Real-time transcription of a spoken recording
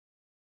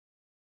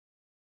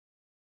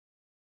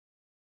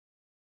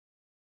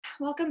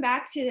welcome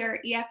back to our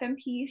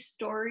EFMP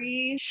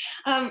story.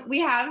 We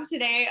have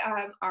today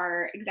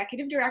our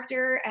executive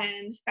director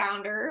and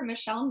founder,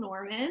 Michelle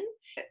Norman.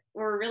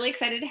 We're really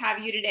excited to have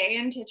you today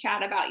and to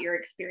chat about your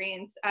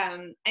experience.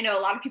 I know a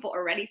lot of people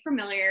are already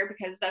familiar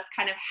because that's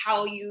kind of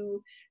how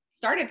you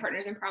started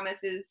Partners in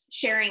Promise, is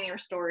sharing your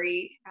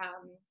story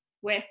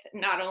with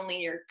not only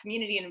your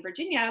community in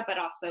Virginia, but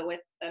also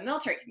with the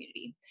military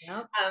community.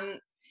 Yep.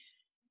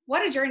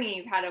 What a journey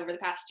you've had over the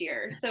past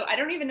year. So I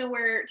don't even know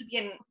where to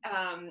begin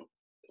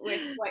with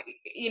what,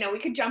 we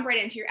could jump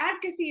right into your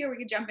advocacy, or we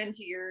could jump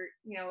into your,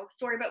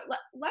 story, but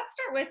let's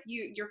start with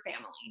your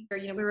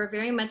family. We were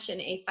very much in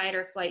a fight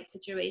or flight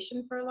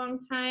situation for a long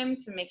time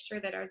to make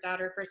sure that our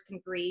daughter first can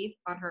breathe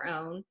on her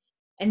own.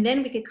 And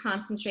then we could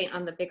concentrate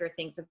on the bigger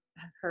things of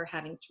her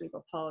having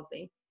cerebral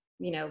palsy,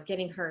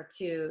 getting her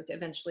to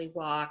eventually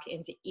walk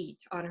and to eat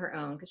on her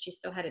own, because she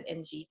still had an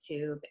NG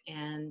tube,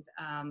 and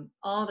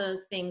all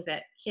those things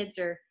that kids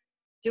are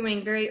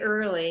doing very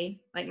early,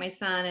 like my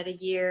son at a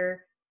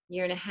year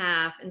and a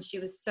half, and she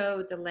was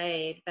so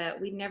delayed, but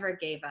we never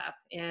gave up.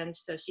 And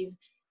so she's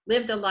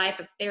lived a life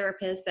of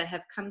therapists that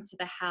have come to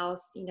the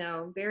house,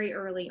 very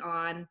early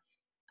on.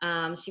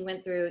 She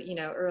went through,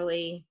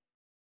 early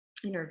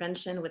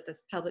intervention with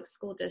this public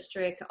school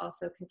district to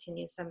also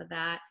continue some of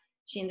that.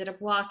 She ended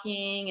up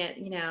walking at,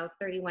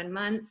 31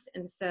 months.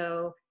 And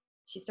so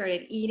she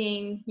started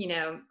eating,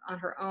 on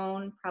her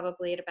own,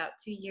 probably at about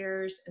 2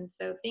 years. And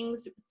so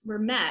things were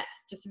met,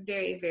 just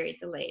very, very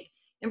delayed.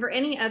 And for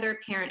any other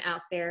parent out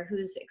there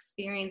who's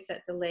experienced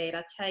that delayed,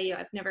 I'll tell you,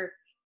 I've never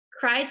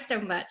cried so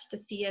much to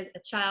see a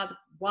child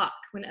walk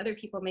when other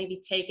people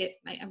maybe take it.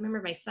 I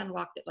remember my son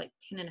walked at like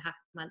 10 and a half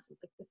months.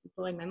 It's like, this is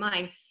blowing my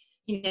mind.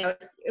 It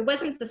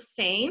wasn't the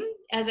same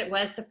as it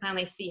was to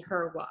finally see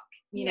her walk,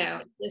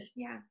 it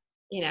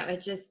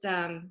just,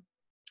 and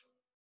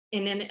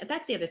then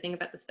that's the other thing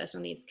about the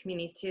special needs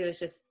community too, is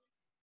just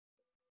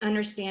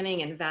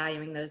understanding and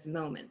valuing those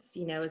moments.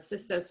 It's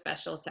just so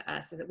special to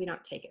us that we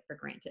don't take it for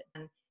granted.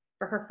 And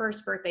for her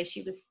first birthday,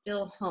 she was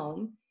still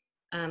home,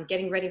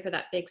 getting ready for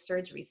that big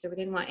surgery. So we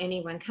didn't want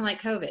anyone, kind of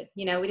like COVID,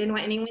 we didn't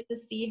want anyone to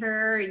see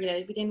her,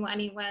 we didn't want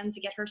anyone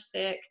to get her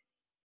sick.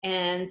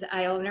 And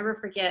I'll never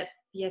forget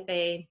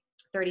BFA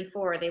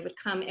 34. They would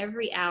come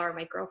every hour.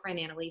 My girlfriend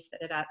Annalise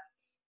set it up,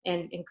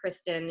 and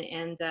Kristen,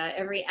 and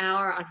every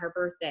hour on her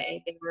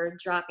birthday, they were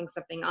dropping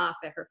something off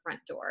at her front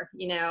door.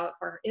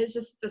 It was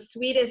just the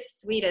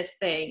sweetest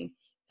thing.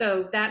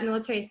 So that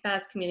military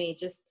spouse community,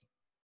 just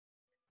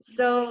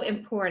so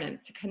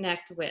important to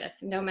connect with,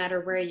 no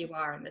matter where you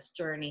are in this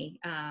journey,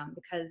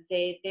 because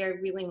they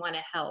really want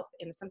to help.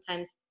 And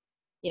sometimes,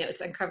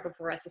 it's uncomfortable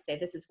for us to say,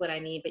 this is what I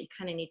need, but you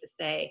kind of need to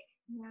say,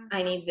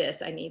 I need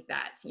this, I need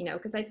that,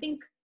 because I think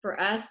for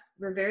us,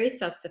 we're very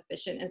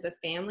self-sufficient as a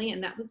family,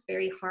 and that was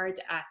very hard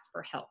to ask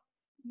for help.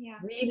 Yeah.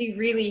 Really,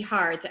 really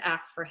hard to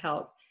ask for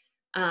help.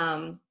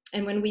 And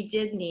when we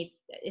did need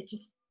it,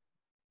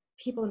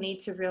 people need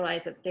to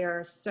realize that there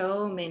are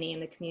so many in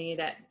the community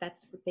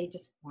that's what they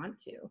just want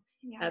to.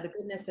 Yeah. The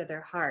goodness of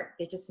their heart.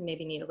 They just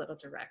maybe need a little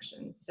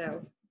direction.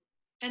 So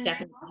and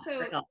definitely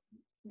also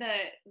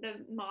the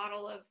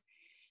model of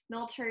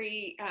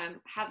military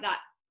have that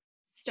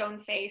stone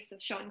face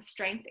of showing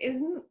strength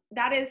is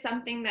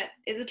something that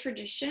is a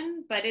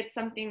tradition, but it's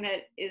something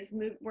that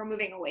we're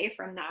moving away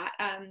from that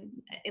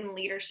in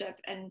leadership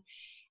and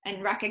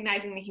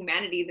recognizing the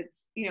humanity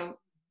that's,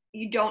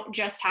 you don't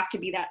just have to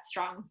be that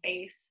strong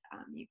face.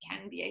 You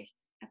can be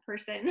a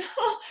person,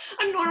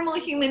 a normal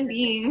human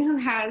being who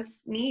has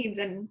needs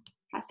and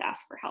has to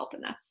ask for help.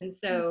 And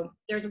so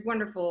there's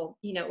wonderful,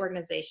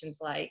 organizations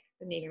like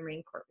the Navy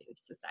Marine Corps Relief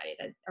Society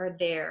that are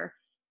there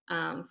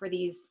for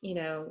these,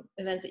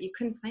 events that you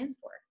couldn't plan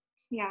for.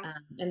 Yeah.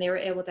 And they were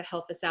able to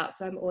help us out.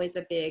 So I'm always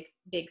a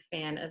big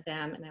fan of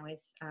them. And I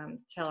always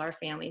tell our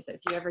families that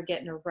if you ever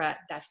get in a rut,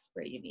 that's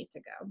where you need to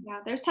go. Yeah,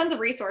 there's tons of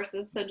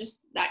resources. So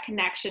just that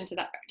connection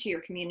to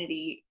your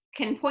community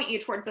can point you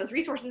towards those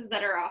resources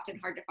that are often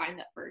hard to find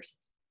at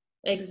first.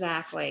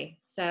 Exactly.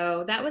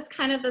 So that was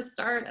kind of the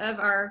start of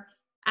our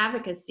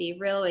advocacy,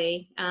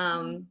 really.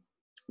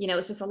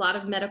 It's just a lot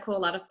of medical, a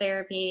lot of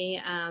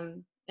therapy.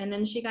 And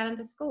then she got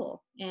into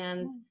school,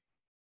 and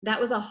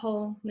that was a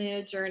whole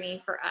new journey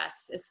for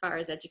us as far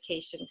as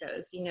education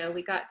goes.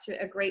 We got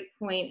to a great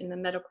point in the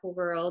medical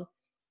world.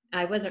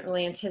 I wasn't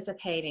really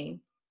anticipating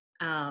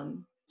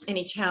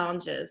any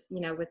challenges,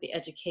 with the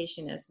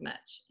education as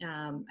much.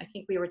 I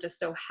think we were just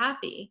so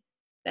happy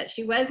that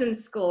she was in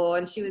school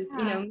and she was,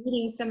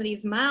 meeting some of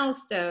these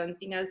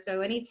milestones,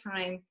 so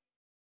anytime,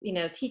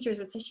 teachers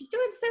would say, she's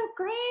doing so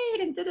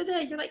great, and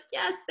you're like,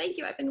 yes, thank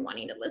you. I've been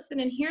wanting to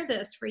listen and hear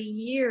this for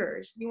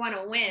years. You want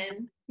to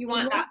win. You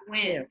want that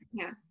win.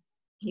 Yeah.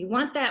 You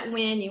want that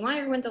win. You want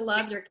everyone to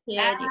love your kid.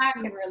 Back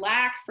and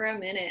relax for a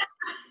minute.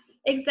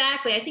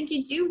 Exactly. I think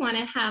you do want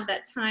to have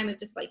that time of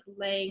just like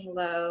laying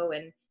low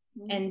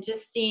and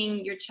just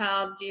seeing your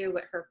child do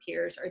what her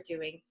peers are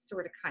doing,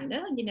 sort of, kind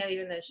of,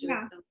 even though she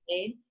was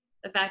delayed.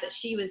 The fact that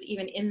she was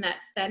even in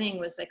that setting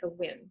was like a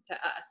win to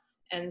us.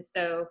 And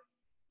so,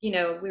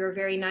 we were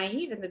very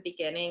naive in the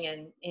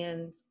beginning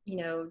and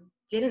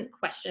didn't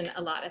question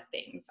a lot of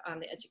things on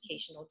the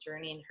educational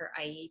journey in her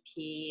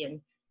IEP,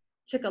 and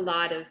took a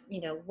lot of,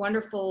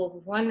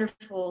 wonderful,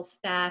 wonderful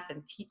staff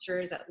and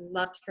teachers that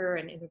loved her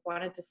and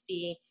wanted to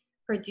see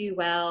her do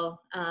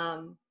well.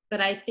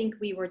 But I think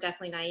we were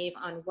definitely naive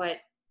on what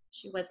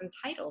she was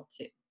entitled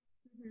to.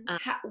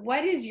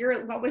 What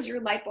was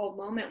your light bulb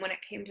moment when it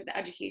came to the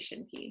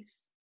education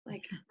piece?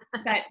 Like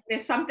that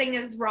something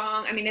is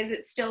wrong. I mean, is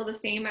it still the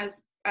same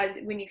as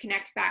when you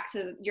connect back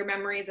to your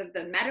memories of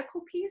the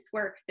medical piece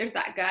where there's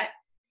that gut?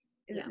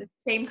 Is it the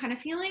same kind of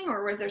feeling,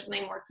 or was there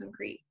something more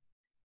concrete?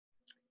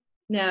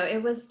 No,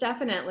 it was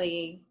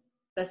definitely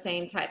the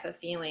same type of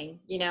feeling.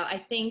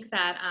 I think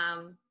that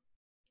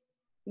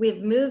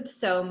we've moved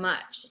so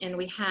much, and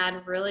we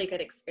had really good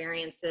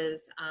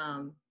experiences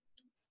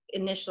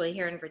initially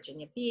here in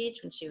Virginia Beach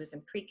when she was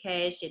in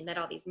pre-K. She had met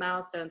all these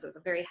milestones. It was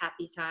a very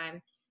happy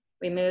time.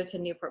 We moved to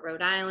Newport,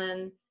 Rhode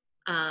Island,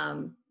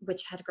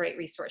 which had great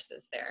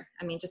resources there.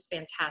 I mean, just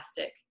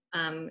fantastic.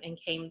 And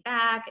came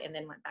back and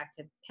then went back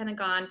to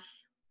Pentagon.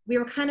 We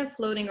were kind of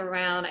floating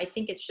around. I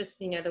think it's just,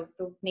 the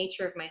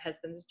nature of my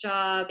husband's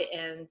job,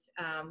 and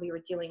we were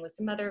dealing with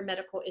some other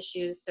medical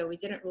issues. So we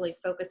didn't really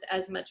focus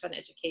as much on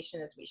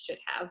education as we should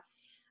have.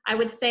 I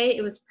would say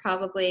it was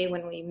probably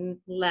when we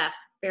left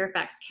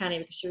Fairfax County,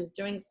 because she was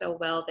doing so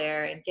well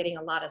there and getting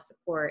a lot of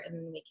support. And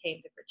then we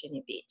came to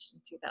Virginia Beach in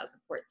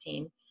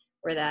 2014,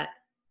 where that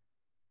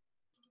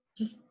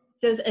just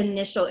those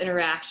initial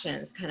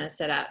interactions kind of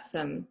set out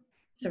some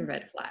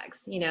red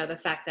flags. The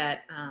fact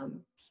that,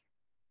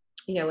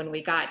 when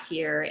we got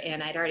here,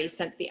 and I'd already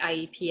sent the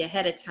IEP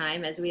ahead of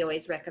time, as we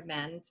always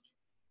recommend,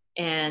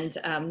 and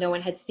no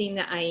one had seen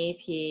the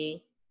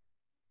IEP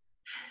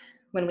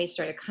when we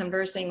started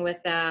conversing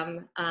with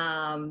them.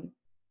 And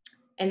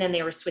then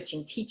they were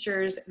switching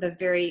teachers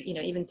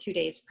even 2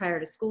 days prior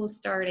to school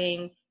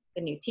starting.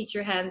 The new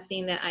teacher hadn't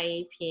seen the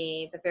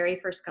IEP. The very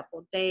first couple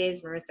of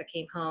days, Marissa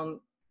came home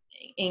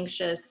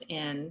anxious,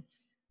 and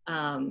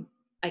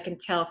I can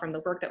tell from the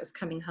work that was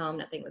coming home,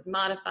 nothing was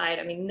modified.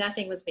 I mean,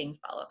 nothing was being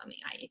followed on the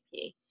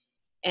IEP.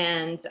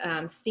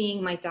 And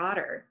seeing my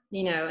daughter,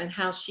 and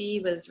how she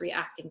was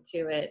reacting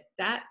to it,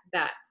 that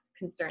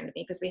concerned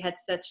me, because we had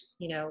such,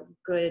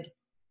 good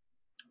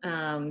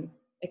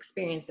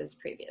experiences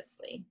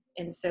previously.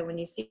 And so when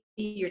you see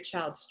your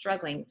child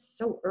struggling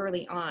so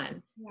early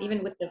on,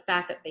 even with the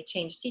fact that they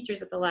changed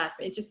teachers at the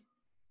last,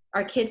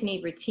 our kids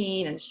need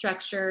routine and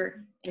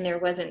structure, and there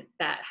wasn't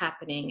that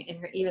happening in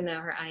her, even though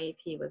her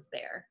IEP was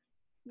there.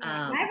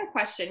 I have a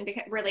question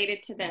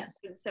related to this.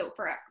 And so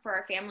for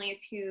our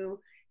families who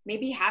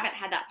maybe haven't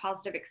had that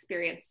positive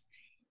experience,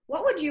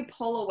 what would you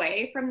pull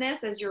away from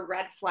this as your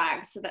red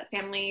flags, so that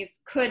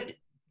families could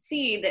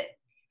see that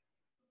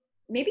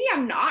maybe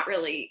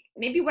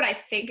what I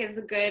think is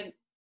a good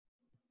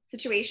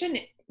situation,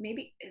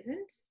 maybe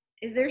isn't?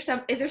 Is there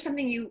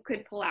something you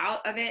could pull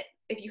out of it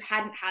if you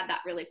hadn't had that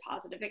really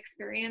positive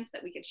experience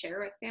that we could share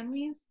with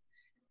families?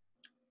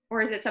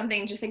 Or is it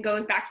something just, it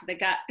goes back to the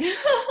gut?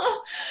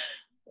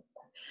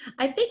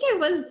 I think it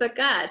was the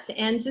gut,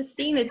 and just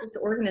seeing the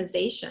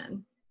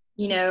disorganization,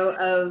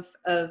 of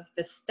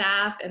the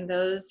staff and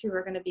those who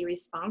are going to be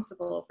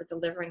responsible for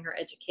delivering her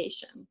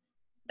education.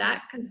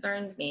 That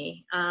concerned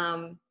me.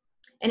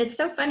 And it's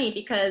so funny,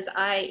 because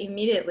I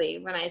immediately,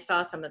 when I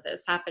saw some of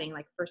this happening,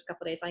 like first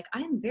couple of days, I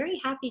am very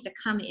happy to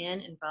come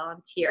in and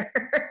volunteer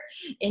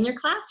in your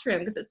classroom,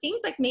 because it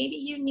seems like maybe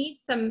you need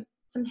some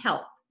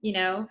help,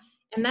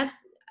 and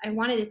I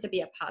wanted it to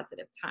be a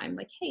positive time.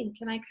 Like, hey,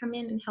 can I come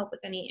in and help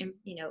with any,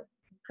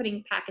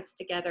 putting packets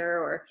together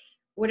or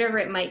whatever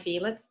it might be?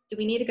 Do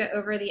we need to go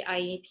over the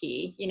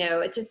IEP?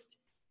 It just,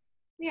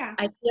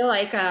 I feel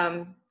like,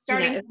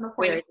 starting from a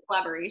point of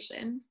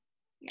collaboration.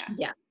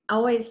 Yeah.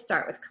 Always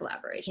start with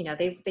collaboration.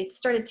 They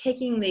started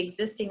taking the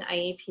existing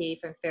IEP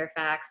from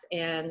Fairfax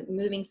and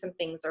moving some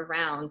things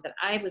around that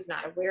I was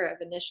not aware of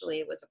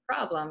initially was a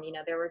problem.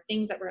 There were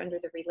things that were under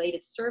the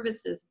related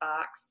services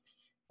box.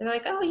 They're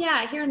like, oh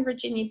yeah, here in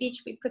Virginia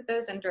Beach, we put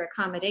those under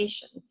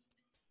accommodations.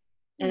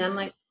 And I'm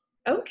like,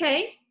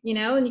 okay,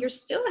 and you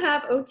still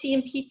have OT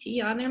and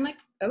PT on there. I'm like,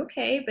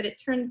 okay, but it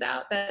turns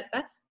out that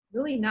that's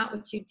really not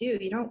what you do.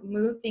 You don't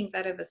move things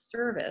out of a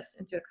service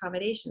into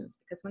accommodations,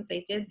 because once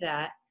they did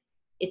that,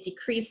 it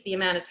decreased the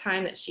amount of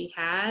time that she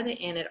had,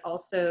 and it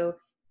also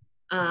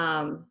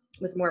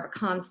was more of a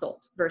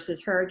consult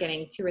versus her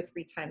getting 2 or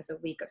 3 times a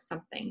week of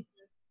something.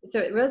 So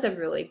it was a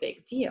really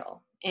big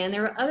deal. And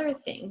there were other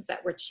things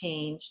that were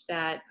changed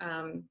that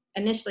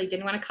initially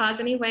didn't want to cause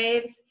any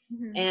waves,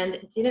 and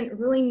didn't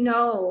really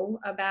know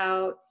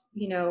about,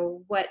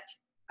 what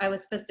I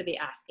was supposed to be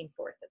asking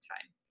for at the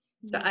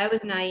time. So I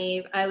was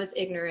naive, I was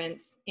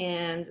ignorant,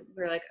 and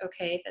we were like,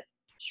 okay,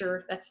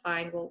 sure, that's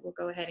fine. We'll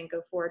go ahead and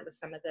go forward with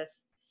some of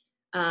this.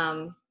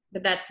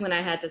 But that's when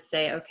I had to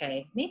say,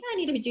 okay, maybe I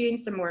need to be doing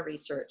some more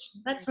research.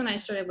 That's when I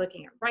started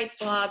looking at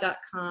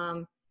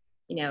rightslaw.com.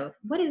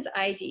 What is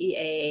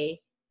IDEA?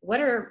 What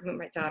are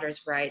my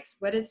daughter's rights?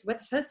 What's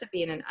supposed to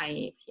be in an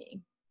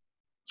IEP?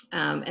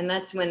 And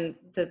that's when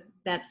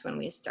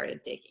we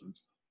started digging.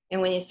 And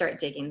when you start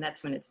digging,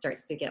 that's when it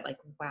starts to get like,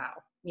 wow,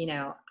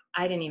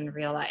 I didn't even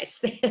realize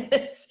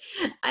this.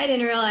 I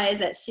didn't realize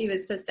that she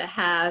was supposed to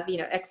have,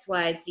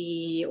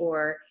 XYZ,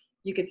 or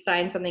you could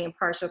sign something in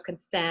partial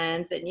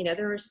consent. And,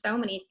 there were so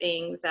many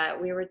things that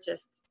we were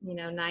just,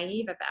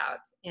 naive about.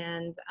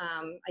 And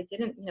I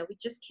didn't, we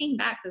just came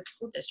back to the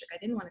school district. I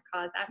didn't want to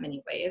cause that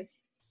many waves.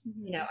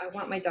 Mm-hmm. I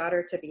want my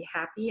daughter to be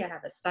happy. I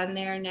have a son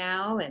there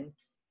now. And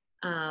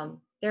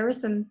there were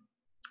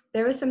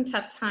some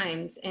tough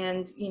times,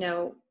 and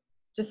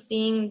just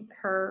seeing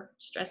her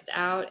stressed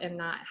out and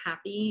not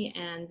happy,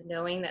 and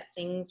knowing that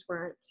things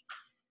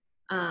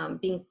weren't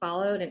being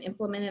followed and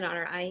implemented on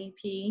our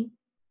IEP,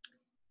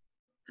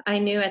 I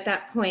knew at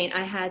that point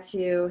I had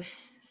to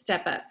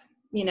step up,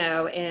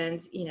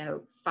 and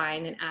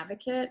find an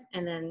advocate,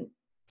 and then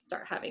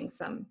start having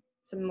some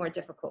more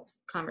difficult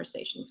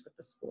conversations with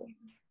the school.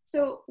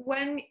 So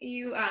when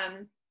you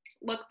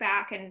look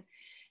back, and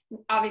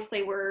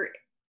obviously we're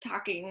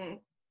talking,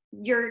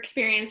 your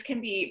experience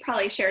can be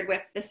probably shared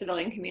with the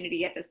civilian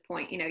community at this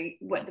point,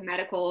 what the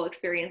medical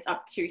experience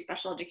up to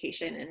special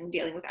education and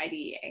dealing with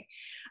IDEA.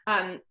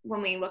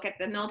 When we look at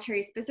the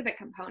military specific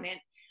component,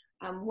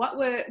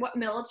 what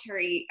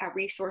military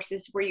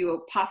resources were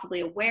you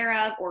possibly aware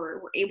of or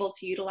were able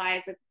to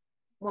utilize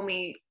when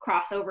we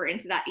cross over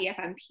into that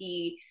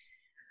EFMP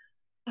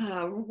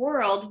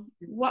world?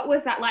 What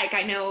was that like?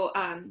 I know,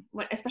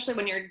 especially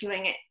when you're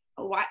doing it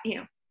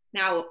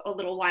now a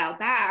little while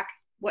back,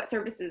 what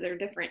services are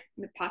different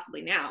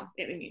possibly now?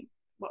 I mean,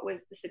 what was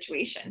the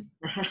situation?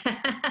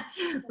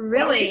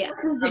 Really? What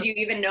resources did you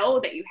even know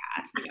that you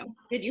had?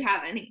 Did you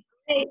have any?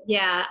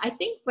 Yeah, I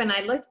think when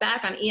I looked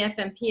back on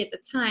EFMP at the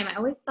time, I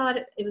always thought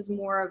it was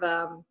more of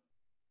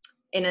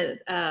an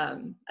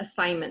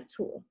assignment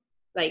tool.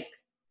 Like,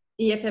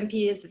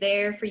 EFMP is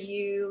there for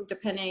you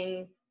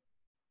depending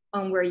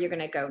on where you're going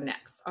to go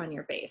next on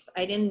your base.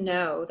 I didn't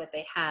know that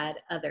they had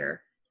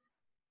other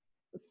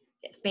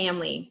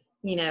family,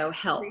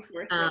 help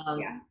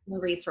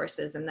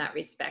resources in that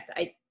respect.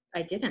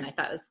 I didn't. I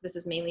thought this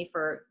is mainly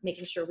for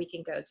making sure we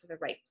can go to the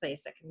right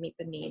place that can meet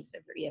the needs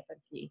of your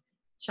EFMP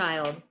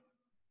child.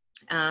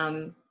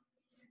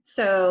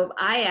 So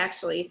I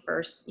actually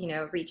first,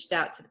 reached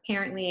out to the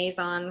parent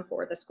liaison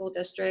for the school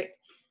district.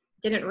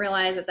 Didn't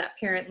realize that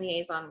parent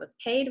liaison was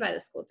paid by the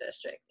school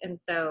district. And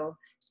so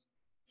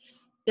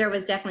there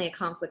was definitely a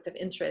conflict of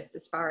interest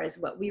as far as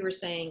what we were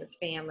saying as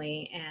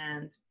family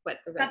and what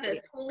the rest of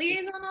the school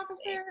liaison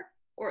officer,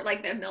 or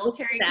like the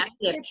military. It's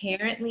actually a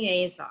parent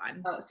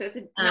liaison. Oh, so it's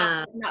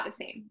not the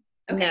same.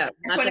 Okay. No, I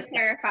just want to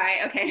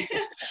clarify. Okay.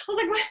 I was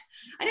like, what?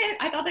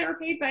 I thought they were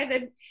paid by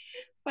the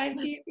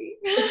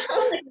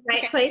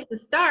right place to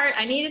start.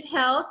 I needed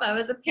help. I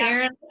was a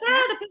parent.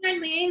 Yeah, the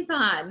parent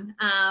liaison.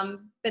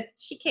 But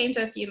she came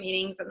to a few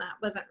meetings, and that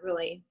wasn't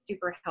really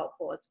super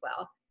helpful as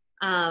well.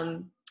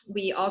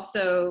 We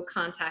also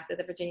contacted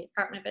the Virginia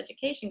Department of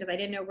Education because I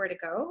didn't know where to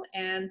go,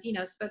 and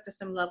spoke to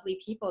some lovely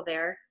people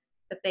there,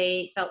 but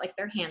they felt like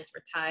their hands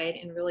were tied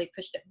and really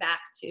pushed it back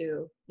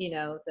to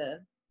the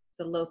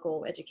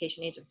local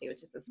education agency,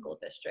 which is the school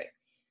district.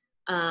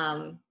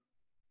 And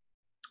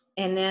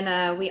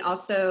then we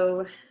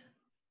also,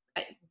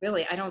 I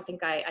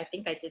think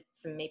I did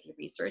some maybe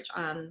research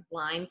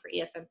online for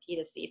EFMP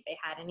to see if they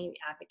had any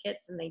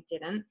advocates, and they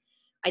didn't.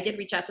 I did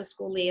reach out to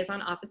school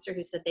liaison officer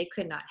who said they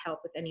could not help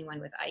with anyone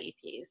with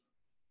IEPs.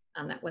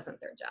 That wasn't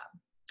their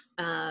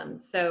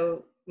job.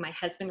 So my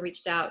husband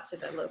reached out to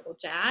the local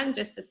JAG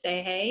just to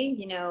say, hey,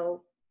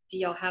 do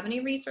y'all have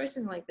any resources?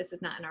 And like, this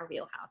is not in our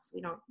wheelhouse.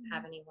 We don't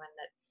have anyone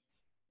that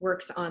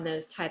works on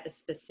those type of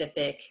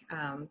specific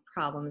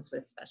problems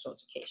with special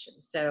education.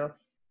 So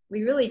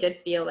we really did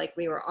feel like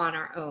we were on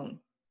our own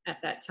at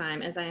that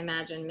time, as I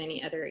imagine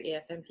many other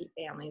EFMP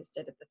families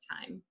did at the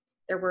time.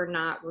 There were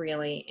not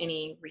really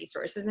any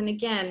resources. And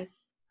again,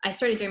 I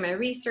started doing my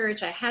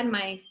research. I had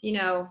my,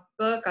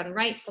 book on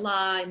rights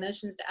law,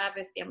 emotions to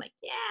advocacy. I'm like,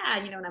 yeah,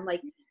 and I'm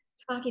like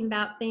talking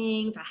about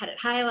things. I had it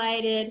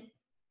highlighted.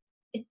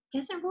 It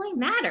doesn't really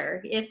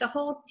matter if the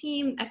whole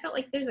team, I felt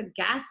like there's a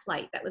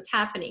gaslight that was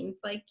happening.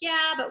 It's like,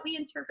 yeah, but we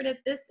interpreted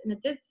this and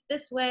it did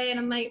this way. And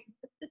I'm like,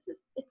 but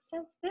it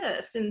says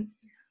this.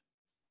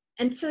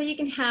 And so you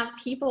can have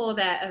people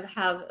that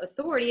have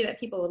authority that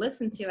people will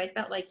listen to. I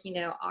felt like,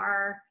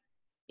 our,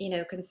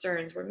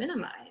 concerns were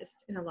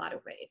minimized in a lot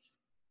of ways.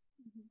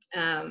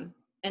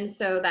 And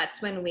so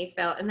that's when we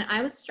felt, and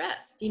I was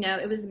stressed,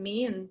 it was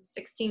me and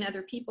 16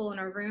 other people in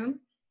our room.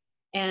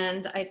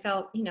 And I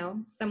felt,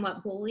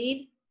 somewhat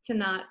bullied to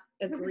not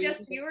agree. Was it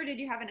just you, or did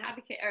you have an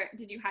advocate, or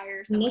did you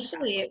hire someone?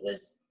 Initially, it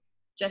was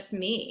just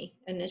me.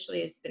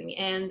 Initially, it's been me.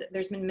 And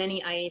there's been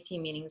many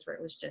IEP meetings where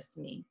it was just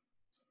me.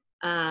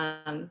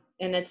 And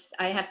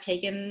I have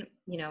taken,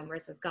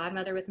 Marissa's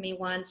godmother with me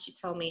once. She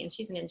told me, and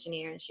she's an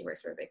engineer and she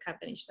works for a big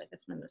company. She's like,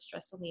 that's one of the most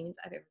stressful meetings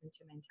I've ever been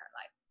to in my entire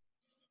life.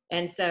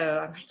 And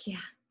so I'm like,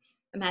 yeah,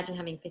 imagine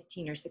having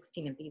 15 or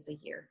 16 of these a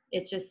year.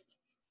 It just,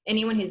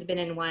 anyone who's been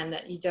in one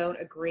that you don't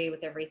agree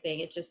with everything,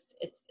 it's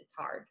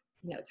hard.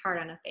 It's hard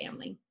on a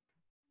family.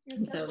 And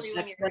so Especially when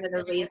that's you're one of the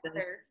dealing with reasons.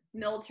 other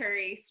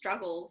military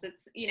struggles.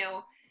 It's,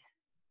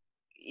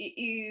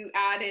 you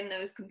add in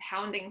those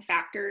compounding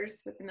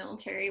factors with the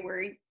military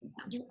where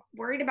you're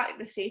worried about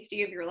the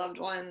safety of your loved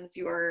ones,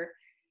 you're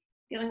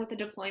dealing with the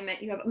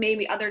deployment, you have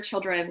maybe other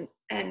children,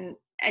 and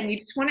you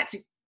just want it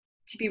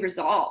to be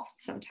resolved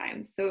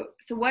sometimes. So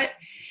what,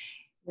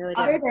 Really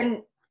other do.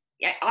 than,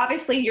 yeah,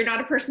 obviously you're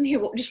not a person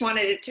who just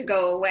wanted it to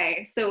go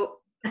away. So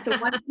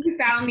once you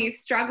found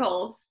these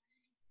struggles,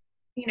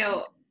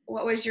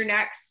 what was your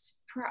next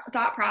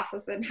thought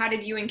process, and how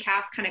did you and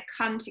Cass kind of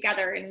come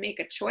together and make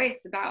a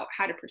choice about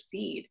how to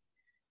proceed?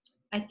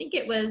 I think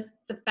it was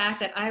the fact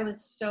that I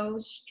was so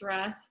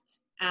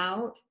stressed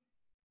out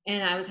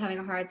and I was having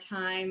a hard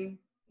time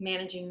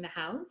managing the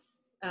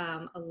house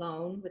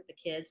alone with the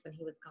kids when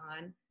he was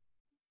gone.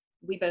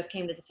 We both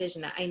came to the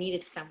decision that I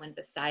needed someone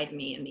beside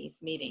me in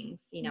these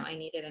meetings. I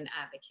needed an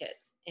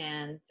advocate,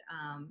 and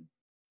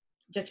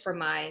just for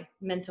my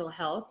mental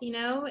health,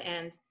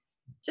 and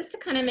just to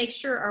kind of make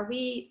sure, are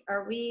we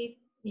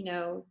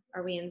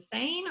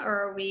insane,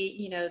 or are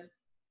we,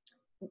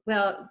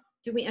 well,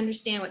 do we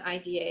understand what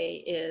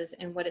IDA is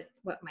and what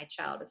my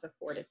child is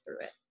afforded through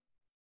it?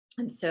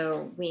 And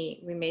so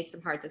we made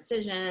some hard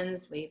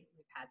decisions. We've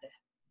had to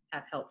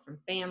have help from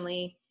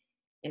family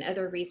and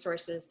other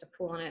resources to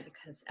pull on it,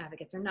 because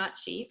advocates are not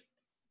cheap.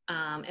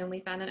 And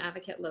we found an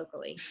advocate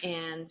locally.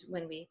 And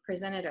when we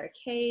presented our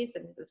case,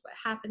 and this is what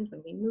happened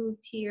when we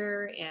moved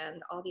here,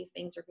 and all these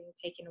things are being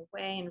taken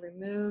away and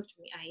removed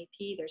from the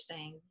IEP, they're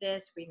saying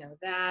this, we know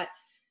that.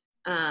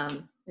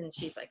 And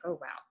she's like, oh,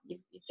 wow,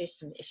 there's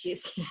some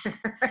issues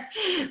here,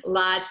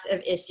 lots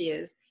of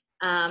issues.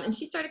 And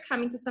she started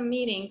coming to some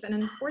meetings, and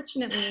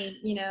unfortunately,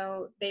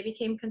 they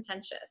became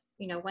contentious.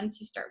 Once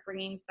you start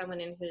bringing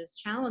someone in who's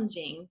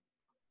challenging,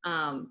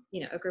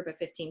 a group of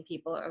 15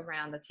 people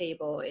around the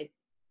table,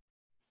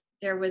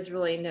 there was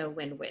really no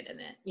win-win in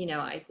it.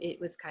 It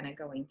was kind of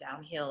going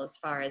downhill as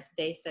far as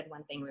they said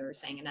one thing, we were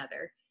saying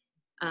another.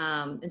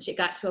 And she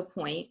got to a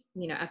point,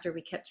 after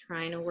we kept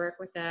trying to work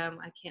with them,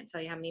 I can't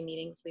tell you how many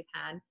meetings we've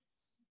had.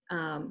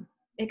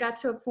 It got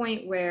to a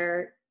point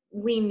where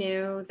we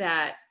knew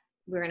that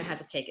we're going to have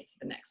to take it to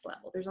the next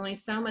level. There's only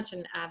so much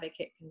an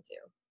advocate can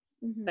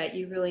do, but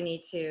you really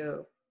need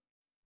to,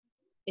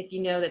 if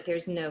you know that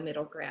there's no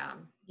middle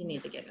ground, you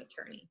need to get an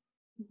attorney.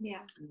 Yeah.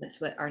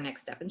 That's what our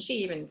next step. And she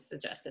even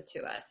suggested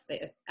to us,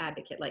 the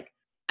advocate, like,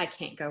 I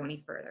can't go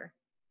any further.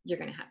 You're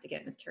going to have to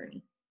get an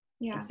attorney.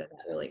 Yeah. And so that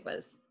really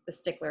was the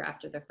stickler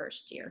after the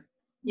first year.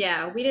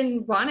 Yeah. We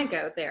didn't want to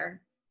go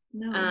there.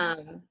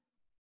 No.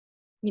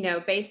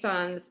 Based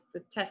on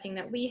the testing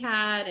that we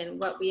had and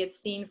what we had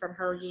seen from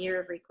her year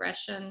of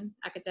regression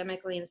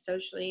academically and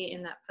socially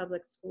in that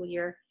public school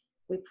year,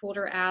 we pulled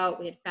her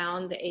out. We had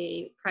found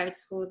a private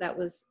school that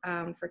was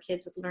for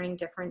kids with learning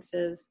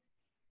differences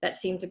that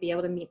seemed to be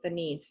able to meet the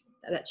needs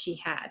that she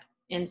had.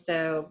 And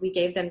so we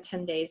gave them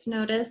 10 days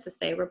notice to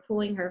say, we're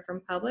pulling her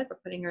from public, we're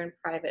putting her in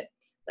private.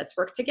 Let's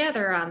work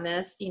together on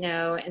this,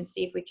 and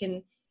see if we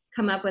can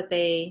come up with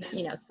a,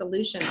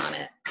 solution on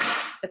it.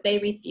 But they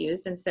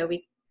refused. And so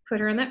we put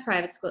her in that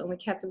private school, and we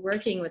kept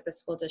working with the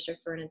school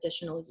district for an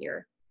additional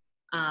year.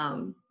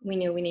 We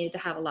knew we needed to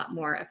have a lot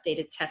more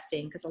updated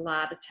testing, because a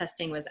lot of the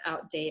testing was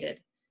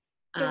outdated.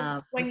 So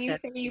when you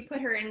say you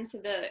put her into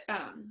the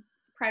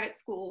private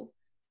school,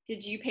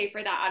 did you pay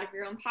for that out of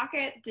your own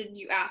pocket? Did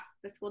you ask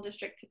the school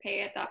district to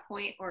pay at that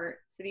point, or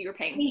so that you were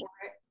paying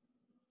for it?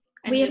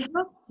 And we had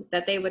hoped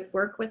that they would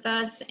work with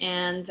us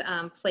and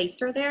place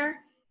her there,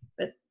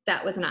 but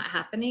that was not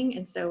happening.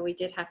 And so we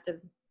did have to,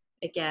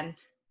 again,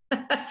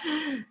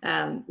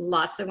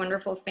 lots of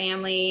wonderful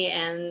family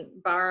and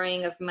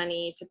borrowing of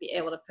money to be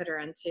able to put her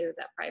into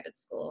that private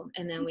school.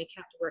 And then we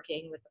kept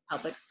working with the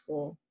public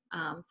school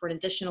for an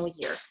additional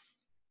year.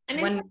 And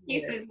in some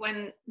cases,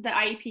 when the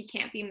IEP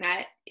can't be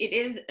met, it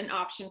is an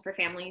option for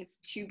families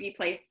to be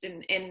placed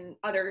in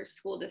other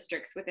school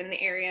districts within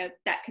the area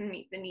that can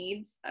meet the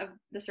needs of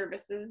the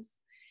services.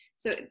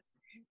 So,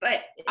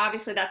 but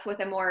obviously that's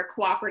with a more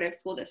cooperative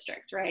school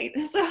district, right?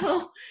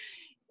 So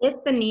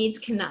if the needs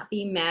cannot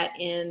be met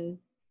in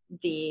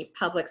the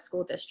public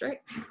school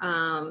district,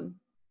 the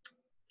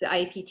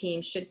IEP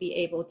team should be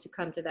able to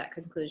come to that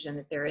conclusion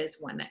that there is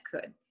one that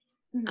could.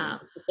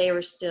 But they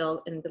were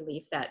still in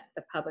belief that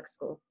the public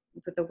school,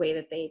 with the way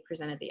that they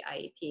presented the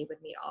IEP,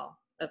 would meet all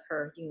of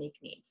her unique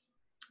needs.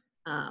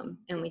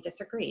 And we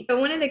disagreed. But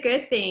one of the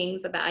good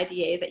things about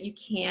IDA is that you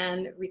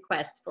can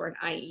request for an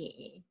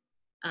IEE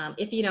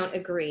if you don't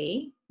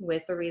agree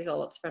with the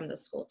results from the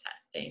school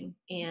testing.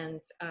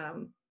 And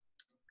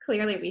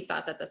clearly we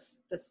thought that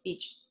the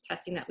speech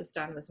testing that was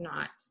done was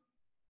not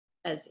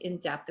as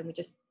in-depth, and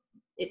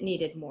it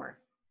needed more.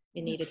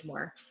 It needed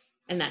more.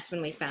 And that's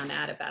when we found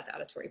out about the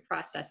auditory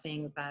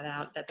processing, found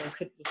out that there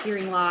could be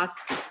hearing loss.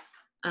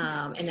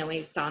 And then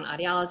we saw an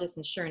audiologist,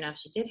 and sure enough,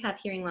 she did have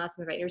hearing loss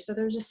in the right ear. So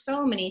there was just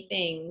so many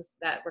things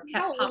that were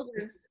kept.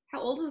 How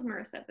old was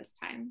Marissa at this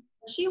time?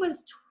 She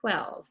was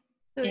 12.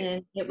 So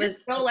and it was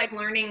still like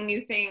learning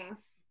new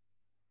things.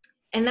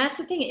 And that's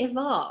the thing, it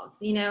evolves.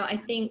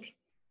 I think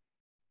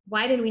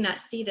why did we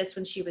not see this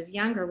when she was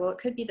younger? Well, it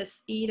could be the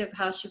speed of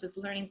how she was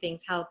learning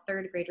things, how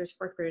third graders,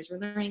 fourth graders were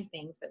learning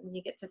things. But when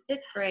you get to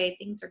fifth grade,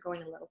 things are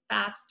going a little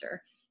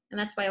faster. And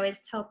that's why I always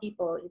tell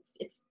people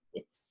it's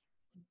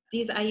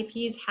these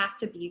IEPs have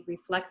to be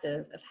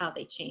reflective of how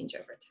they change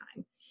over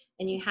time.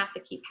 And you have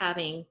to keep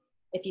having,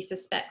 if you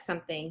suspect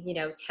something,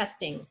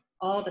 testing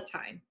all the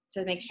time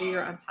to make sure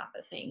you're on top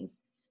of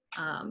things.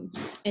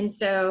 And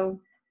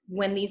so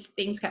when these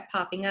things kept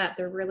popping up,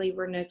 there really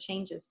were no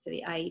changes to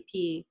the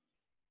IEP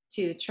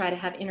to try to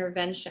have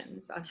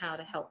interventions on how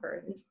to help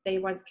her. They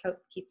want to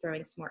keep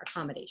throwing some more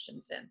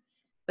accommodations in.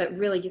 But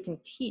really, you can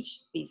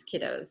teach these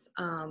kiddos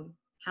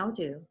how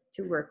to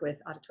work with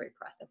auditory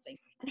processing.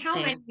 And how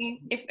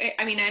many,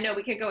 I know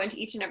we could go into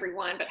each and every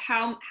one, but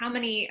how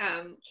many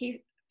case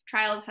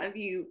trials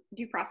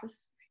due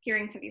process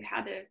hearings have you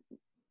had to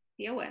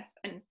deal with?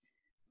 And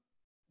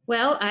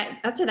well,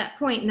 up to that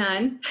point,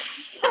 none.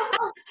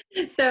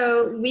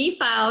 So we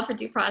filed for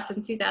due process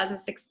in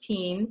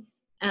 2016,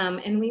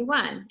 and we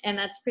won, and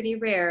that's pretty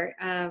rare.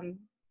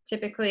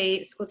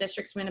 Typically, school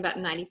districts win about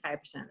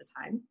 95% of the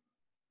time,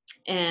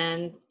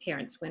 and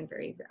parents win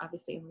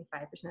obviously only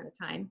 5% of the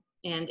time.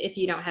 And if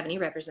you don't have any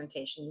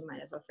representation, you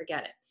might as well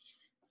forget it.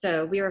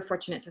 So we were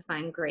fortunate to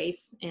find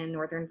grace in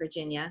Northern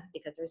Virginia,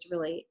 because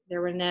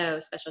there were no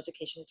special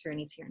education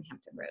attorneys here in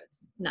Hampton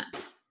Roads, none.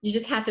 You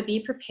just have to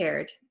be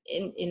prepared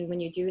when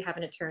you do have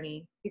an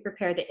attorney, be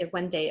prepared that if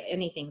one day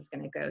anything's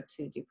going to go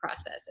to due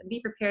process, and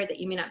be prepared that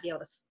you may not be able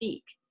to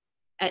speak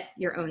at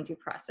your own due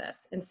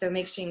process. And so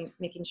making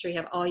sure you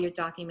have all your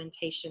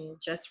documentation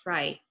just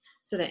right,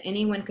 so that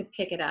anyone could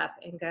pick it up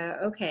and go,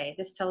 okay,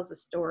 this tells a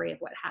story of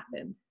what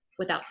happened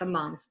without the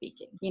mom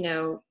speaking.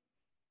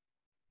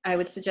 I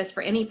would suggest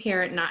for any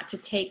parent not to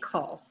take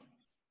calls,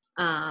 take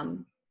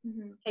them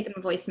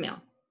a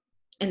voicemail,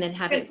 and then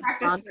have good it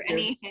practice for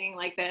anything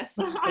like this.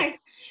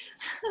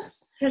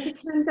 Because it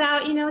turns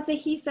out, it's a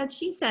he said,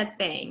 she said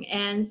thing.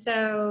 And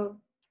so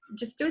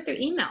just do it through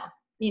email,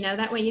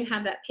 that way you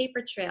have that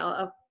paper trail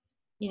of,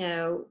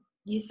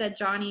 you said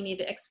Johnny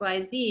needed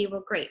XYZ.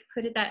 Well, great.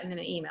 Put that in an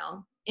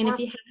email. And if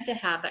you had to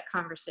have that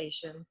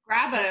conversation,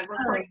 grab a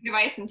recording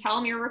device and tell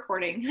them you're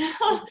recording.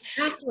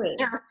 Exactly.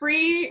 There are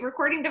free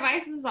recording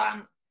devices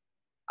on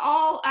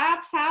all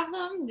apps have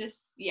them.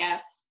 Just,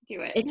 yes, do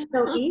it. It's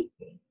so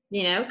easy,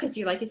 because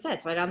like you said,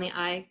 it's right on the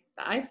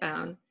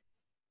iPhone.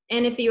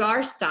 And if you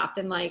are stopped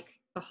in like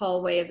the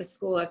hallway of the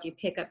school after you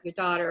pick up your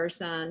daughter or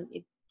son,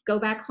 you go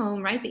back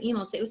home, write the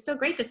email, say, it was so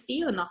great to see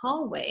you in the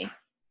hallway.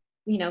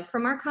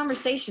 From our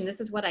conversation,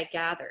 this is what I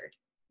gathered,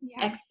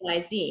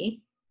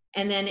 XYZ.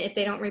 And then if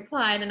they don't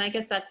reply, then I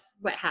guess that's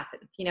what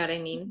happened. You know what I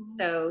mean? Mm-hmm.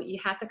 So you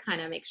have to kind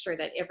of make sure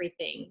that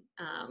everything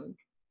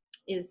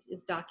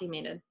is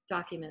documented,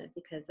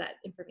 because that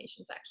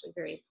information is actually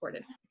very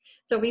important.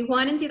 So we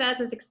won in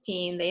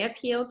 2016. They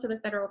appealed to the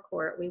federal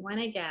court. We won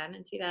again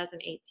in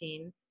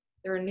 2018.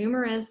 There were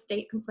numerous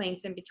state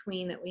complaints in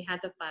between that we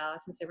had to file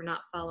since they were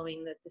not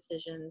following the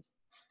decisions.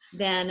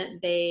 Then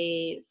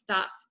they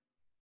stopped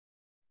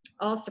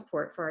all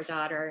support for our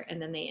daughter,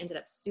 and then they ended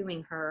up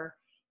suing her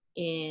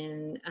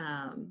in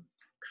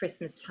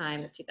Christmas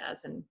time of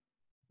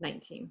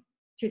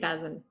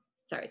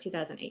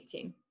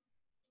 2018.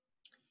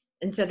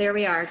 And so there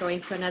we are, going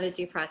to another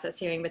due process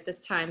hearing, but this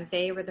time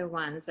they were the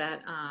ones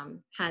that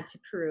had to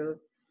prove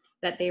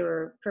that they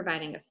were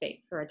providing a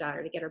fate for our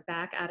daughter to get her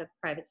back out of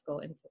private school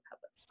into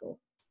public school.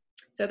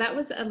 So that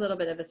was a little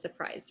bit of a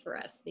surprise for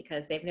us,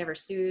 because they've never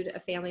sued a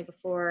family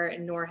before,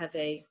 and nor have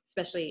they,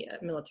 especially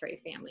a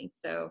military family.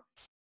 So,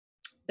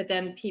 but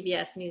then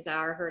PBS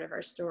NewsHour heard of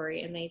our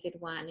story, and they did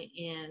one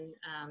in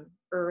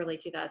early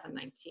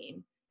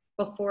 2019,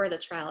 before the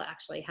trial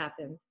actually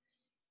happened.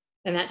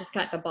 And that just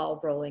got the ball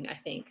rolling, I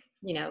think.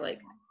 Like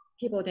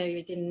people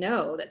didn't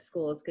know that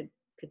schools could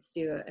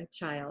sue a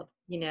child.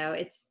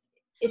 It's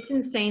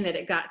insane that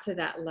it got to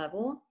that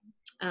level.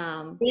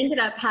 We ended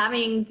up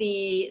having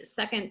the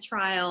second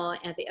trial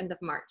at the end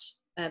of March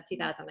of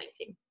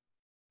 2019.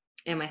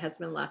 And my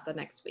husband left the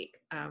next week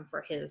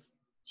for his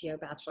Geo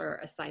Bachelor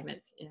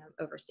assignment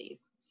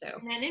overseas. So.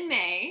 And then in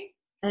May.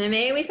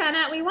 We found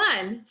out we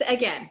won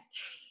again.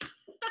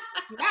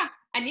 Yeah,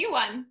 a new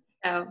one.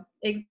 Oh,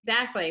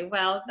 exactly.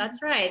 Well,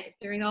 that's right.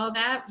 During all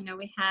that,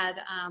 we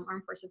had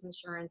Armed Forces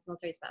Insurance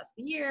Military Spouse of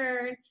the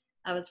Year.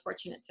 I was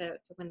fortunate to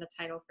win the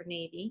title for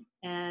Navy.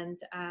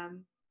 And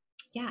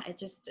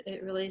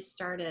it really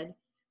started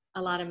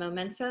a lot of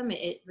momentum.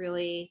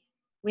 We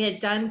had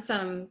done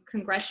some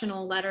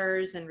congressional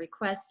letters and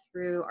requests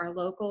through our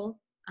local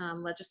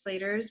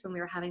legislators when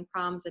we were having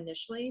problems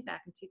initially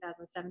back in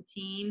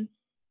 2017.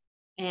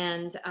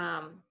 And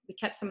we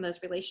kept some of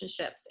those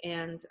relationships.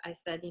 And I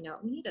said, we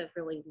need to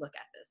really look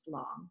at this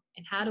long.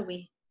 And how do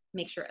we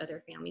make sure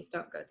other families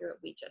don't go through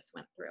what we just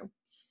went through?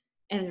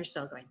 And they're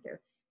still going through.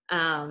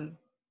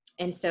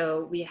 And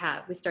so we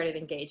started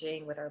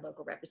engaging with our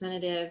local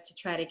representative to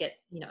try to get,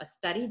 a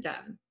study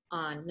done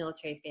on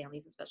military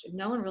families, especially.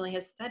 No one really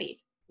has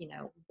studied,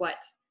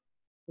 what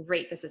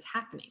rate this is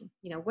happening.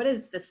 What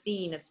is the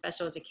scene of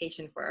special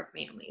education for our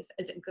families?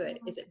 Is it good?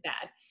 Is it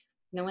bad?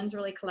 No one's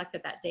really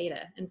collected that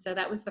data. And so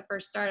that was the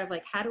first start of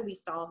like, how do we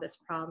solve this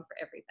problem for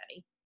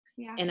everybody?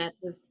 Yeah. And it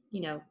was,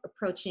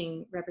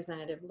 approaching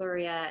Representative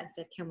Luria and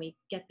said, can we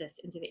get this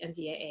into the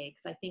NDAA?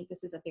 Because I think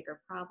this is a bigger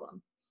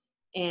problem.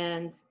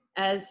 And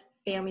as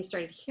families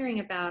started hearing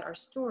about our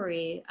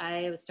story,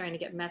 I was starting to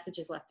get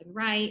messages left and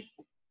right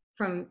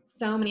from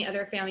so many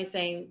other families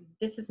saying,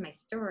 this is my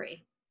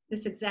story.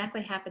 This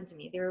exactly happened to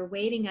me. They were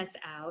waiting us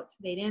out.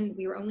 We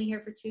were only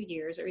here for 2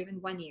 years or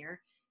even 1 year.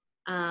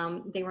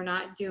 They were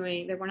not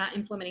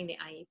implementing the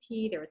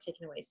IEP. They were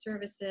taking away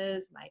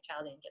services. My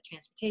child didn't get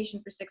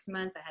transportation for 6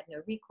 months. I had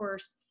no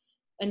recourse.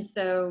 And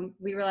so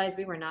we realized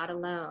we were not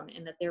alone,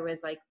 and that there was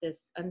like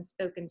this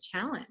unspoken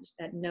challenge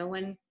that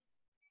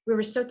we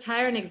were so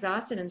tired and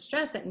exhausted and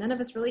stressed that none of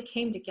us really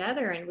came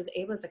together and was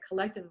able, as a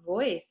collective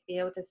voice, be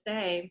able to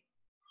say,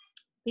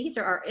 these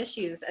are our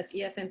issues as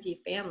EFMP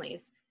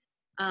families.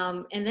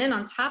 And then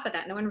on top of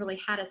that, no one really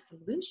had a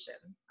solution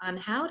on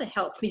how to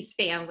help these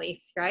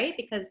families, right?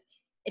 Because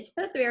it's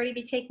supposed to already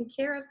be taken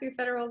care of through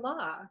federal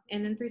law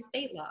and then through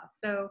state law.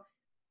 So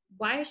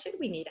why should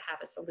we need to have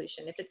a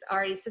solution if it's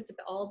already supposed to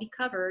all be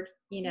covered,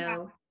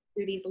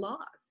 through these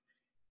laws?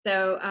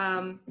 So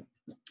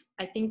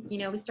I think,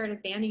 we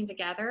started banding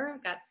together,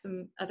 got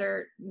some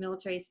other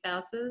military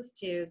spouses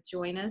to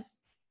join us,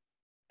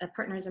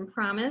 Partners in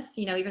Promise.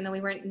 Even though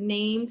we weren't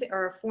named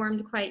or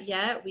formed quite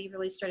yet, we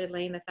really started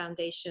laying the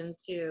foundation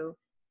to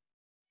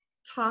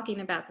talking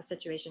about the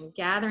situation,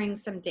 gathering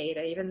some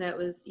data, even though it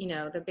was,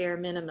 the bare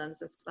minimums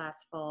this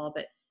last fall,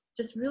 but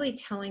just really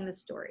telling the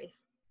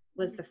stories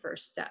was the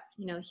first step.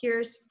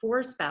 Here's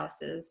 4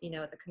 spouses,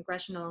 at the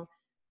Congressional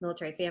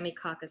Military Family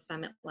Caucus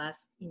Summit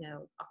last,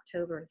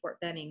 October in Fort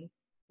Benning,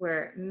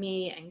 where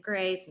me and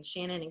Grace and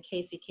Shannon and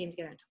Casey came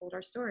together and told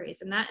our stories.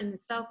 And that in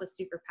itself was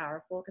super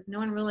powerful because no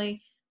one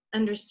really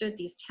understood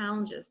these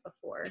challenges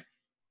before.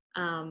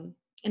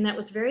 And that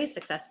was very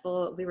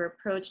successful. We were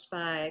approached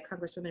by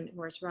Congresswoman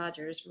McMorris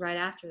Rodgers right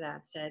after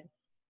that, said,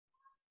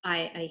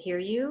 I hear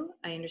you,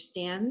 I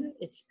understand,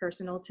 it's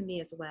personal to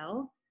me as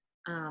well.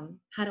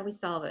 How do we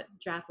solve it?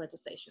 Draft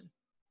legislation.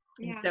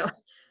 Yeah. And so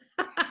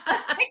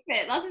let's fix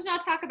it. Let's just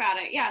not talk about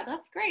it. Yeah,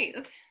 that's great.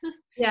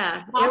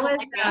 Yeah, it was,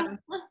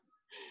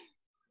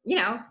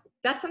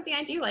 that's something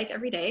I do like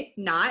every day,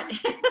 not.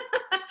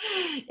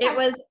 It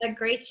was a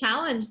great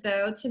challenge,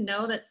 though, to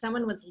know that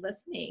someone was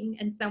listening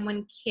and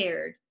someone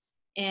cared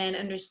and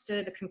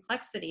understood the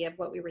complexity of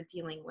what we were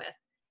dealing with.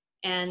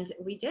 And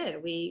we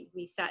did. We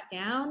sat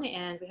down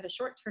and we had a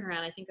short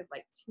turnaround, I think of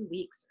like 2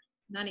 weeks,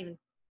 not even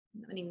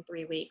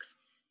 3 weeks.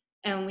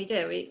 And we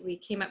did.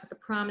 We came up with the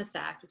Promise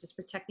Act, which is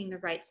protecting the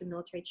rights of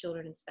military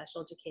children in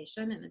special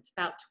education. And it's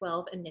about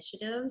 12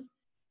 initiatives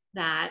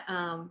that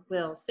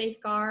will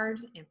safeguard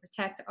and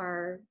protect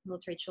our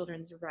military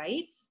children's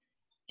rights,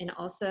 and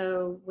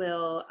also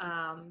will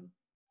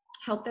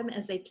help them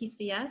as a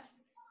PCS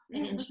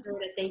and ensure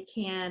that they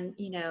can,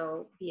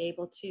 be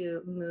able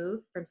to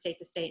move from state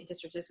to state and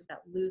district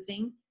without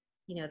losing,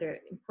 their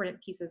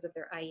important pieces of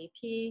their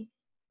IEP.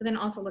 But then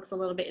also looks a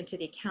little bit into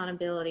the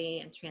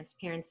accountability and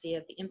transparency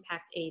of the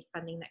impact aid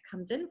funding that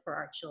comes in for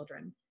our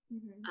children.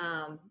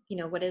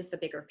 Mm-hmm. What is the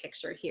bigger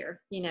picture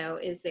here?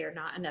 Is there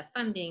not enough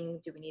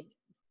funding? Do we need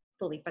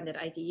fully funded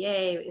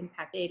IDA,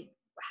 impact aid?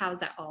 How's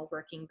that all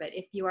working? But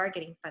if you are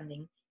getting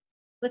funding,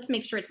 let's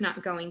make sure it's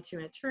not going to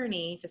an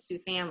attorney to sue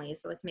families.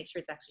 So let's make sure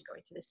it's actually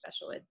going to the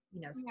special ed,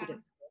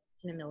 students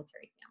in a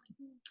military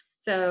family.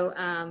 So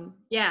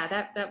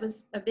that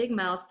was a big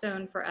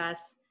milestone for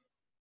us.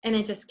 And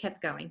it just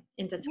kept going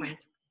into 2020.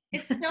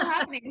 It's still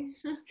happening.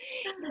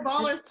 The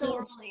ball is still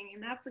rolling,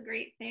 and that's a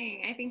great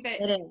thing. I think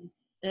that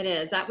it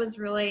is. That was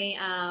really,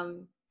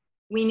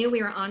 we knew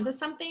we were onto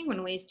something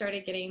when we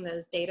started getting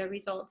those data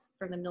results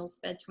from the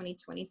MilSped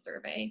 2020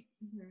 survey.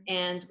 Mm-hmm.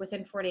 And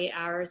within 48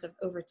 hours of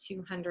over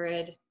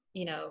 200,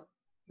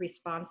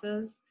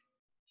 responses.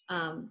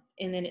 And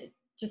then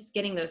just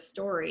getting those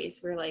stories,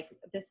 we're like,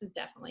 this is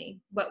definitely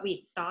what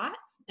we thought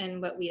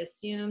and what we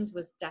assumed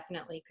was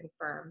definitely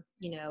confirmed,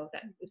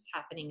 that it was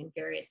happening in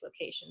various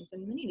locations.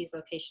 And many of these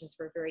locations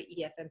were very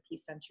EFMP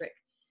centric.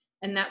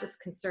 And that was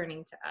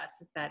concerning to us,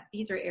 is that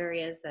these are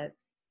areas that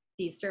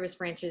these service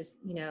branches,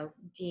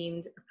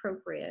 deemed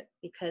appropriate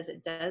because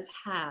it does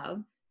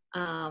have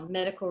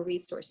medical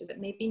resources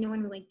that maybe no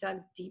one really dug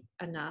deep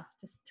enough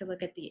to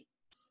look at the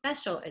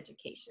special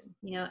education.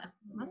 A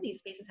lot of these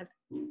spaces have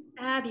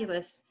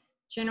fabulous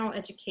general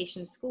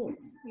education schools,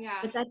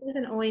 but that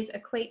doesn't always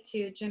equate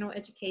to general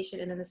education,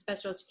 and then the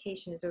special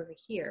education is over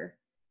here.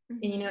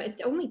 Mm-hmm. And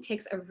it only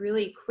takes a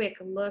really quick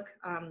look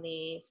on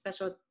the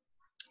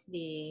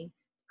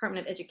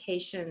Department of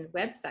Education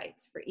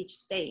websites for each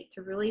state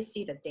to really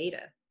see the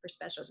data for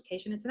special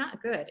education. It's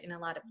not good in a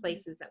lot of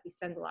places that we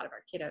send a lot of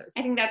our kiddos.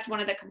 I think that's one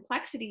of the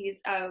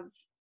complexities of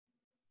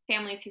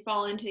families who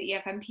fall into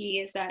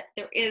EFMP, is that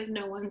there is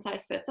no one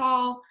size fits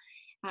all.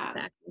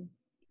 Exactly.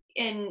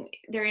 And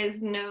there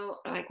is no,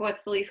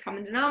 what's the least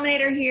common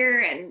denominator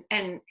here?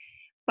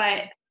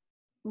 But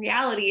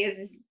reality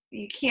is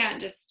you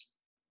can't just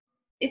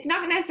it's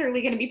not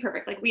necessarily going to be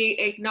perfect. Like, we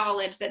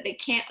acknowledge that they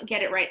can't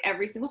get it right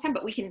every single time,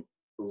 but we can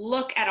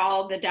look at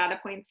all the data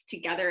points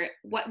together.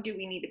 What do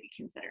we need to be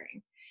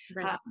considering?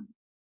 Right.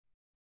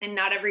 And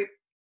not every,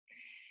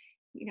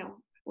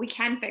 we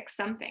can fix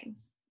some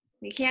things.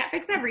 We can't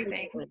fix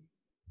everything.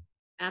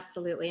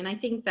 Absolutely. And I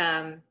think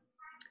a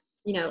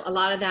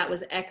lot of that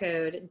was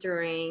echoed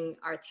during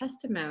our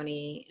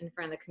testimony in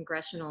front of the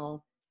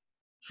Congressional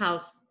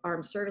House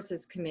Armed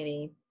Services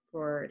Committee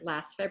for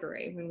last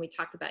February, when we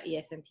talked about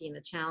EFMP and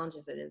the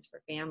challenges it is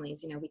for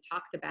families. We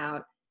talked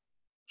about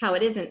how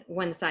it isn't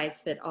one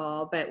size fit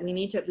all, but we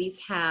need to at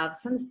least have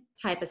some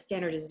type of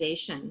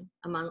standardization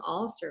among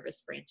all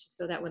service branches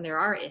so that when there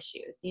are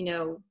issues,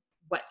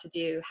 what to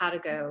do, how to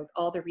go,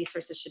 all the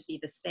resources should be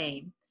the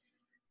same,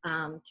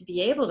 to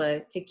be able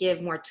to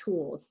give more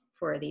tools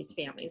for these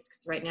families,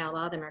 because right now a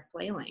lot of them are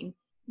flailing.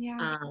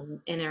 Yeah.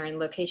 And are in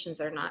locations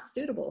that are not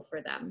suitable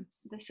for them.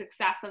 The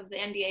success of the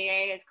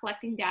NDAA is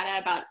collecting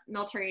data about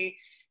military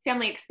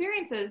family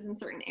experiences in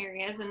certain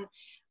areas. And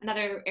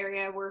another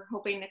area we're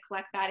hoping to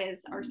collect that is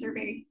our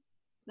survey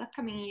the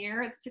upcoming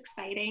year. It's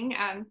exciting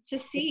to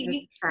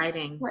see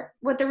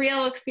what the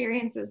real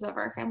experiences of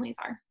our families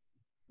are.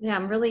 Yeah,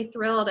 I'm really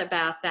thrilled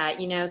about that.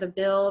 The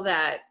bill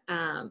that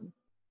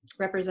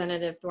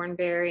Representative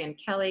Thornberry and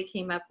Kelly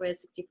came up with,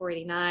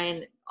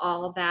 6489,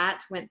 all of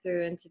that went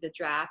through into the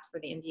draft for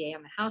the NDA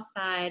on the House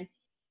side.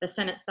 The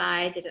Senate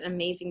side did an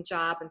amazing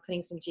job in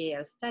putting some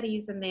GAO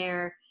studies in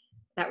there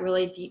that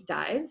really deep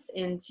dives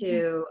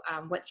into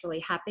what's really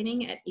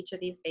happening at each of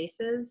these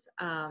bases.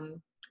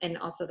 And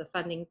also the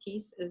funding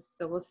piece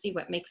so we'll see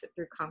what makes it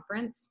through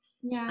conference.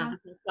 Yeah.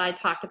 The slide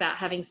talked about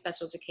having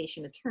special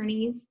education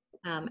attorneys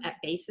at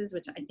bases,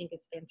 which I think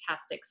is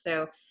fantastic.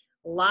 So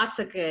lots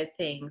of good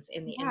things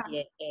in the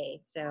NDAA.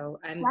 So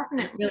I'm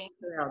really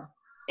thrilled.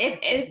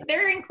 If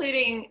they're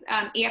including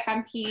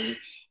EFMP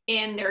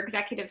in their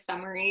executive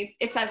summaries,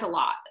 it says a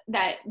lot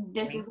that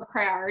this is a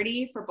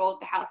priority for both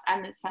the House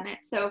and the Senate.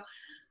 So,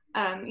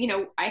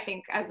 I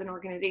think as an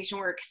organization,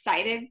 we're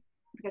excited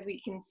because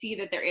we can see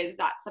that there is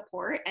that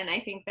support. And I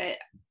think that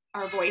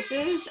our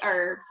voices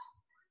are,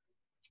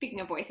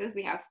 speaking of voices,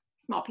 we have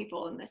small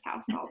people in this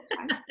house all the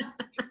time.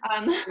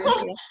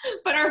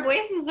 But our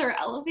voices are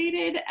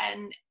elevated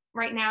and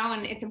right now,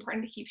 and it's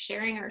important to keep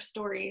sharing our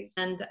stories.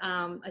 And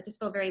I just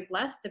feel very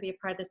blessed to be a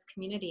part of this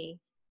community.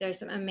 There's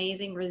some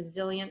amazing,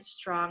 resilient,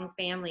 strong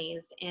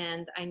families,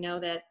 and I know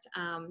that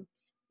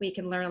we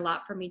can learn a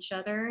lot from each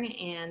other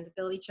and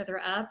build each other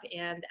up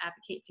and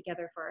advocate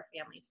together for our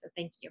families. So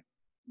thank you.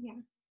 Yeah,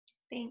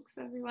 thanks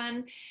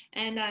everyone,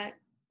 and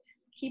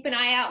keep an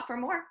eye out for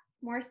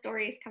more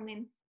stories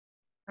coming.